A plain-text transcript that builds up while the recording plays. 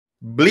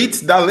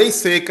Blitz da lei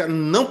seca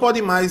não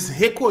pode mais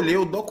recolher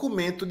o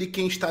documento de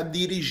quem está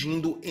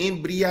dirigindo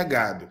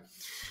embriagado.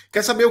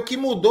 Quer saber o que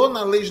mudou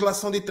na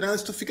legislação de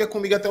trânsito? Fica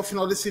comigo até o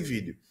final desse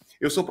vídeo.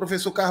 Eu sou o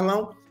professor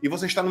Carlão e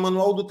você está no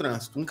Manual do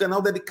Trânsito, um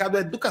canal dedicado à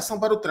educação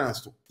para o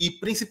trânsito e,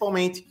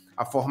 principalmente,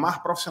 a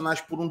formar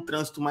profissionais por um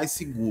trânsito mais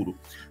seguro.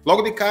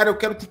 Logo de cara, eu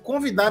quero te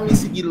convidar a me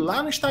seguir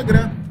lá no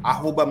Instagram,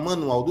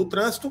 @Manual do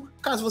Trânsito.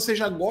 Caso você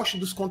já goste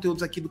dos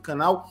conteúdos aqui do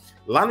canal,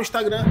 lá no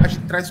Instagram a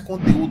gente traz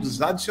conteúdos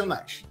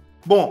adicionais.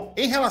 Bom,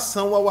 em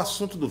relação ao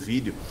assunto do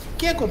vídeo,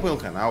 quem acompanha o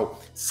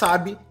canal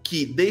sabe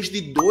que desde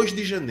 2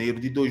 de janeiro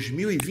de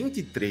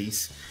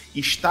 2023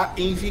 está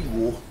em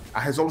vigor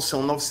a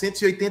Resolução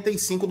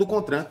 985 do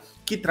CONTRAN,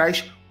 que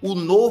traz o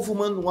novo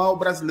Manual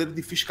Brasileiro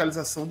de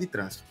Fiscalização de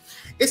Trânsito.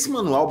 Esse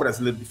Manual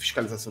Brasileiro de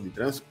Fiscalização de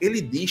Trânsito, ele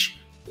diz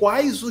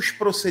quais os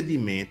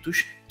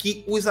procedimentos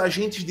que os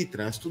agentes de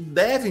trânsito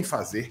devem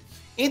fazer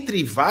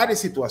entre várias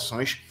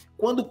situações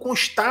quando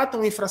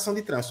constatam infração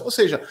de trânsito. Ou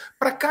seja,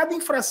 para cada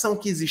infração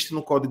que existe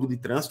no Código de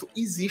Trânsito,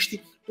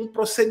 existe um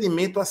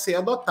procedimento a ser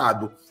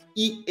adotado.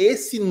 E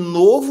esse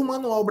novo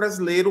manual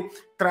brasileiro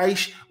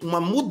traz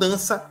uma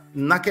mudança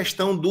na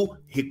questão do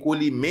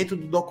recolhimento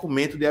do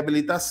documento de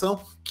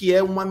habilitação, que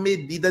é uma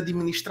medida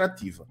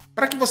administrativa.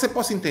 Para que você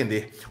possa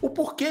entender o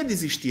porquê de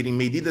existirem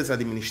medidas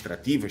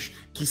administrativas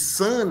que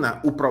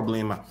sana o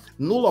problema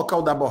no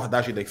local da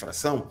abordagem da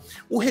infração,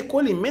 o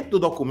recolhimento do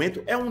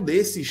documento é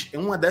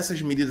uma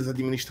dessas medidas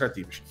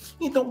administrativas.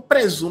 Então,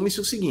 presume-se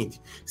o seguinte: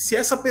 se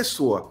essa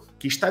pessoa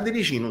que está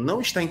dirigindo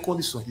não está em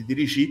condições de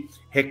dirigir,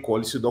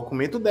 recolhe-se o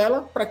documento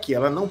dela para que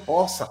ela não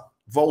possa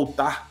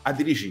voltar a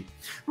dirigir.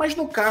 Mas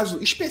no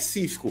caso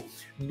específico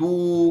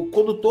do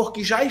condutor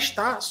que já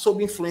está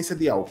sob influência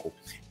de álcool,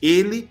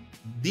 ele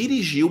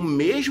dirigiu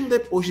mesmo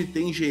depois de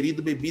ter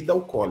ingerido bebida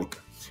alcoólica,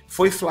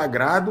 foi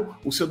flagrado,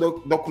 o seu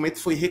documento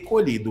foi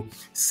recolhido.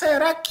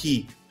 Será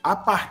que, a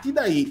partir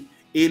daí,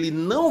 ele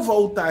não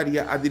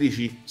voltaria a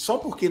dirigir só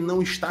porque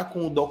não está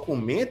com o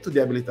documento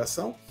de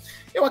habilitação?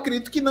 Eu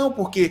acredito que não,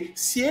 porque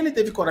se ele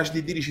teve coragem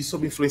de dirigir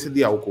sob influência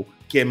de álcool,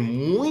 que é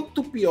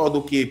muito pior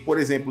do que, por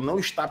exemplo, não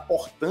estar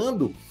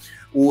portando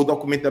o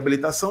documento de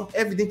habilitação,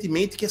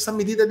 evidentemente que essa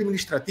medida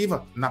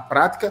administrativa, na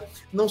prática,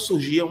 não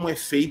surgia um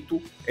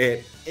efeito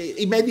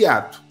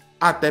imediato.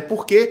 Até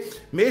porque,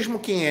 mesmo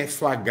quem é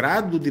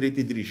flagrado do direito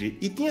de dirigir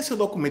e tinha seu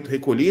documento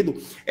recolhido,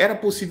 era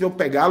possível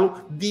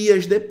pegá-lo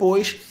dias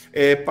depois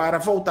para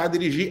voltar a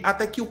dirigir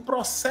até que o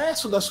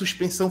processo da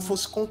suspensão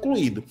fosse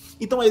concluído.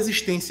 Então a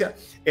existência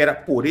era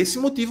por esse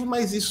motivo,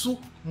 mas isso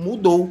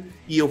mudou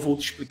e eu vou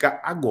te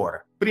explicar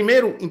agora.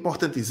 Primeiro,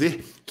 importante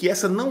dizer que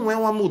essa não é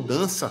uma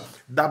mudança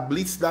da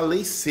Blitz da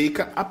lei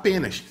seca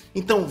apenas.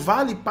 Então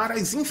vale para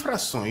as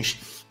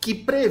infrações que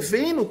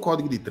prevê no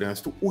Código de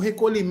Trânsito o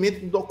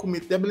recolhimento do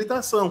documento de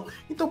habilitação.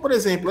 Então, por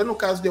exemplo, é no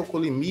caso de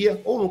alcoolemia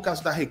ou no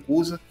caso da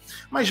recusa,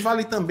 mas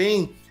vale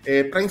também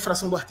para a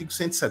infração do artigo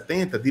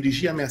 170,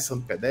 dirigir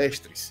ameaçando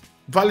pedestres.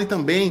 Vale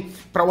também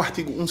para o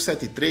artigo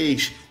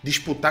 173,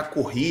 disputar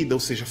corrida, ou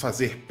seja,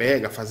 fazer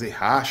pega, fazer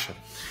racha.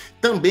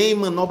 Também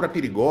manobra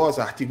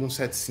perigosa, artigo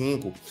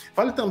 175.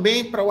 Vale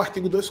também para o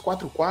artigo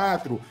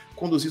 244,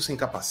 conduzir sem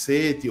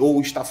capacete ou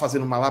estar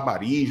fazendo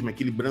malabarismo,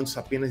 equilibrando-se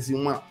apenas em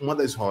uma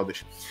das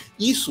rodas.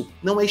 Isso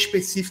não é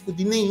específico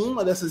de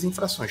nenhuma dessas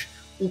infrações.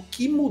 O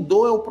que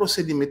mudou é o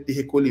procedimento de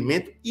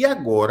recolhimento e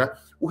agora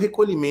o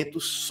recolhimento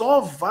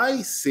só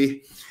vai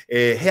ser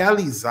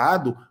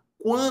realizado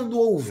quando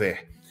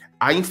houver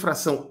a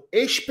infração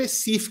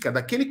específica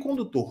daquele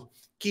condutor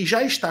que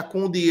já está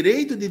com o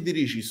direito de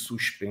dirigir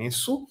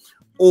suspenso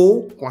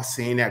ou com a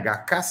CNH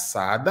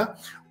cassada,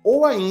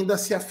 ou ainda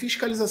se a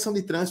fiscalização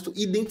de trânsito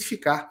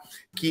identificar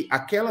que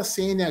aquela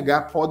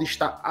CNH pode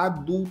estar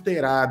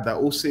adulterada,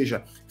 ou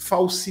seja,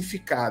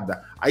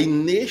 falsificada. Aí,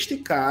 neste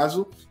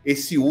caso,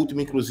 esse último,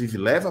 inclusive,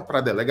 leva para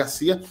a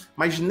delegacia,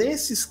 mas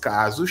nesses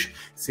casos,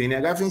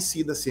 CNH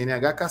vencida,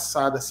 CNH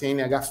cassada,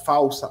 CNH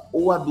falsa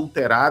ou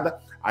adulterada,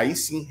 aí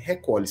sim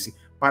recolhe-se.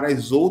 Para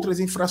as outras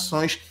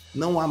infrações,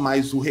 não há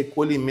mais o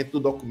recolhimento do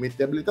documento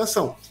de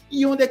habilitação.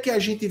 E onde é que a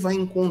gente vai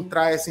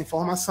encontrar essa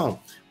informação?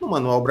 No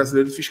Manual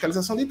Brasileiro de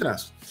Fiscalização de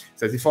Trânsito.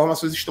 Se as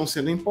informações estão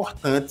sendo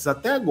importantes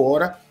até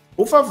agora,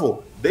 por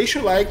favor, deixa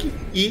o like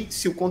e,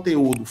 se o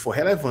conteúdo for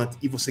relevante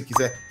e você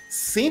quiser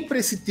sempre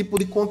esse tipo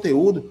de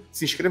conteúdo,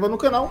 se inscreva no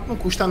canal, não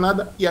custa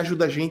nada e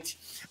ajuda a gente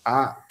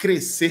a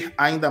crescer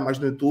ainda mais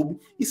no YouTube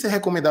e ser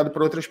recomendado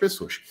para outras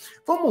pessoas.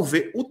 Vamos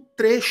ver o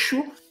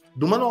trecho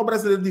do Manual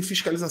Brasileiro de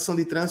Fiscalização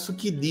de Trânsito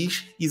que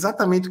diz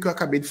exatamente o que eu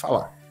acabei de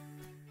falar.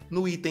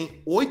 No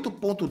item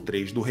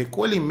 8.3 do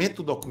recolhimento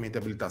do documento de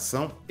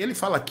habilitação, ele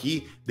fala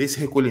aqui desse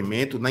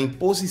recolhimento na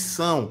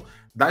imposição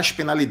das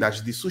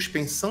penalidades de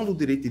suspensão do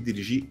direito de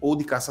dirigir ou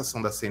de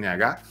cassação da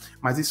CNH,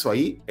 mas isso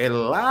aí é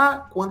lá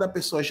quando a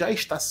pessoa já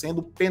está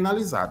sendo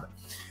penalizada.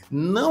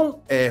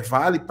 Não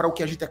vale para o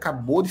que a gente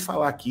acabou de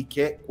falar aqui, que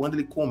é quando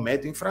ele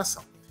comete a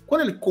infração. Quando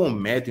ele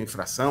comete a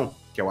infração,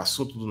 que é o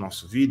assunto do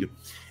nosso vídeo,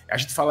 a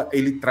gente fala,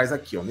 ele traz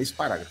aqui, ó, nesse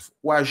parágrafo: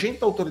 o agente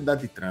da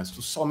autoridade de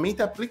trânsito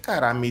somente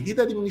aplicará a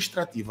medida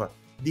administrativa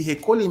de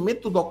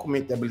recolhimento do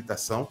documento de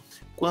habilitação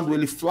quando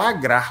ele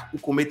flagrar o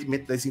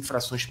cometimento das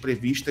infrações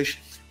previstas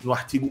no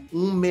artigo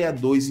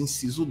 162,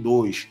 inciso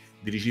 2,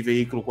 dirigir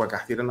veículo com a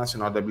Carteira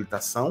Nacional de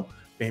Habilitação,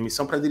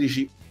 permissão para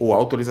dirigir ou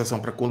autorização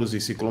para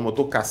conduzir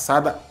ciclomotor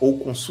cassada ou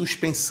com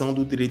suspensão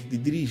do direito de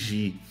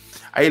dirigir.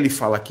 Aí ele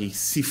fala que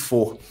se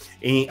for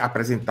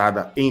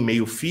apresentada em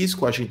meio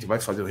físico, a gente vai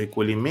fazer o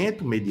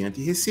recolhimento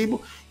mediante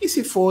recibo, e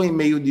se for em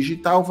meio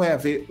digital, vai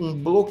haver um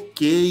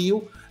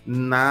bloqueio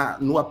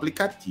no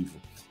aplicativo.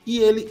 E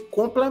ele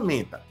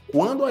complementa: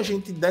 quando a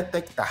gente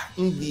detectar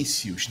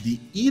indícios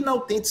de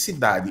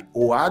inautenticidade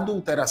ou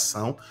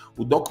adulteração,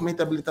 o documento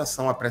de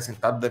habilitação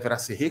apresentado deverá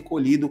ser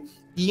recolhido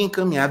e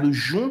encaminhado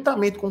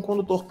juntamente com o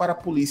condutor para a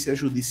Polícia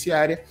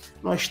Judiciária,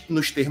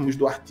 nos termos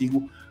do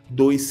artigo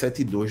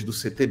 272 do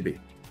CTB.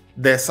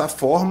 Dessa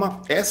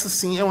forma, essa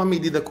sim é uma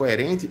medida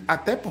coerente,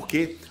 até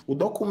porque o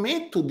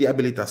documento de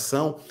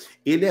habilitação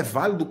ele é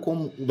válido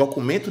como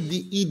documento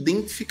de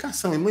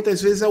identificação e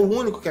muitas vezes é o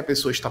único que a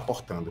pessoa está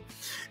portando.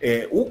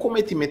 O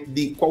cometimento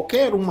de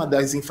qualquer uma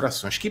das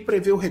infrações que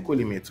prevê o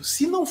recolhimento,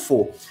 se não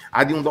for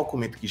a de um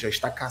documento que já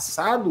está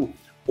cassado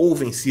ou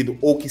vencido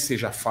ou que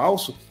seja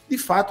falso, de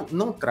fato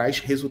não traz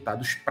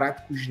resultados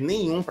práticos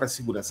nenhum para a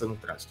segurança no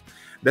trânsito.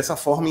 Dessa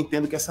forma,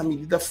 entendo que essa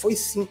medida foi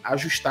sim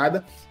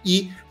ajustada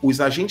e os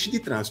agentes de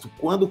trânsito,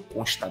 quando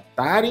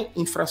constatarem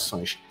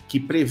infrações que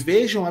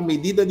prevejam a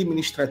medida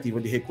administrativa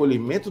de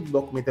recolhimento do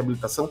documento de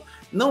habilitação,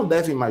 não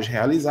devem mais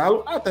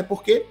realizá-lo, até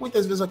porque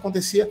muitas vezes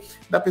acontecia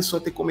da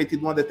pessoa ter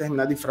cometido uma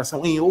determinada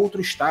infração em outro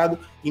estado,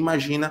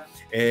 imagina,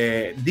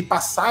 de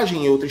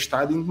passagem em outro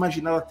estado,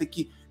 imagina ela ter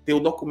que ter o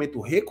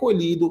documento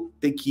recolhido,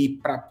 ter que ir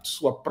para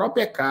sua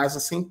própria casa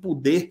sem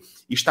poder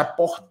estar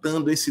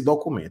portando esse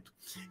documento.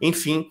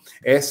 Enfim,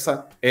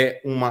 essa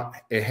é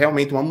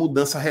realmente uma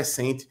mudança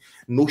recente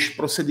nos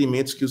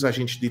procedimentos que os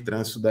agentes de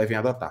trânsito devem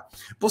adotar.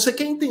 Você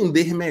quer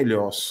entender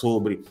melhor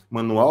sobre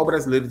Manual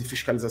Brasileiro de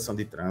Fiscalização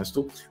de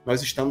Trânsito?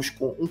 Nós estamos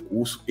com um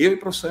curso, eu e o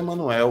professor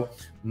Emanuel,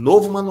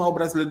 novo Manual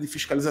Brasileiro de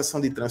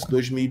Fiscalização de Trânsito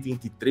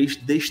 2023,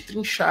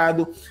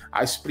 destrinchado.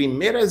 As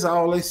primeiras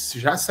aulas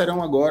já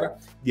serão agora,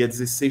 dia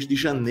 16 de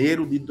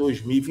janeiro de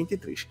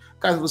 2023.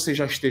 Caso você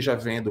já esteja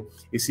vendo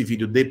esse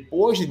vídeo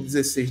depois de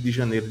 16 de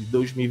janeiro de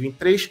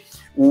 2023,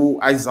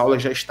 as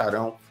aulas já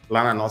estarão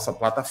lá na nossa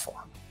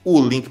plataforma. O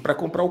link para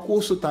comprar o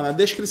curso está na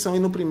descrição e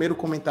no primeiro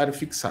comentário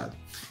fixado.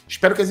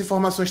 Espero que as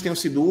informações tenham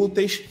sido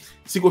úteis.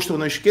 Se gostou,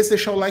 não esqueça de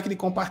deixar o like e de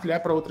compartilhar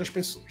para outras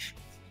pessoas.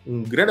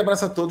 Um grande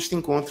abraço a todos, te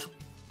encontro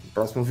no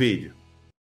próximo vídeo.